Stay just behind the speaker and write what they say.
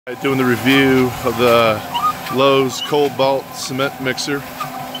Doing the review of the LOWES KOBALT cement mixer.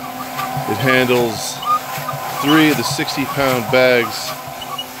 It handles 3 of the 60-pound bags,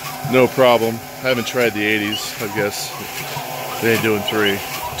 no problem. I haven't tried the 80s, I guess. They ain't doing 3,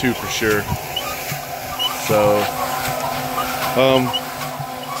 2 for sure. So,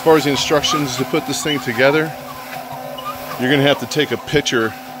 as far as the instructions to put this thing together, you're gonna have to take a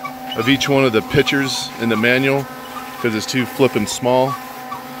picture of each one of the pictures in the manual because it's too flippin' small.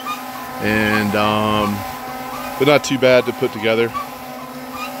 And but not too bad to put together.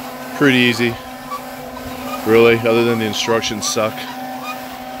 Pretty easy, really, other than the instructions suck.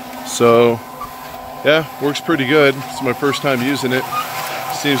 So yeah, works pretty good. It's my first time using it.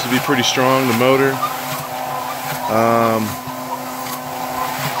 Seems to be pretty strong, the motor.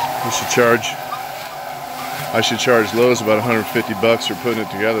 I should charge Lowe's about 150 bucks for putting it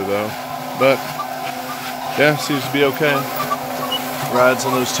together though. But yeah, seems to be okay. Rides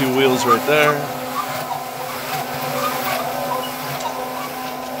on those 2 wheels right there.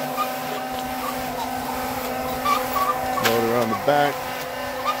 Motor on the back.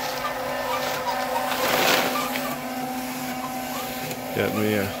 Got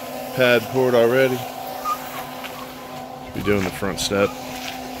me a pad port already. Should be doing the front step.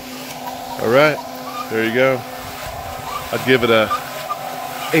 Alright, there you go. I'd give it a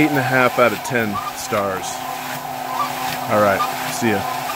 8.5 out of 10 stars. Alright. See ya.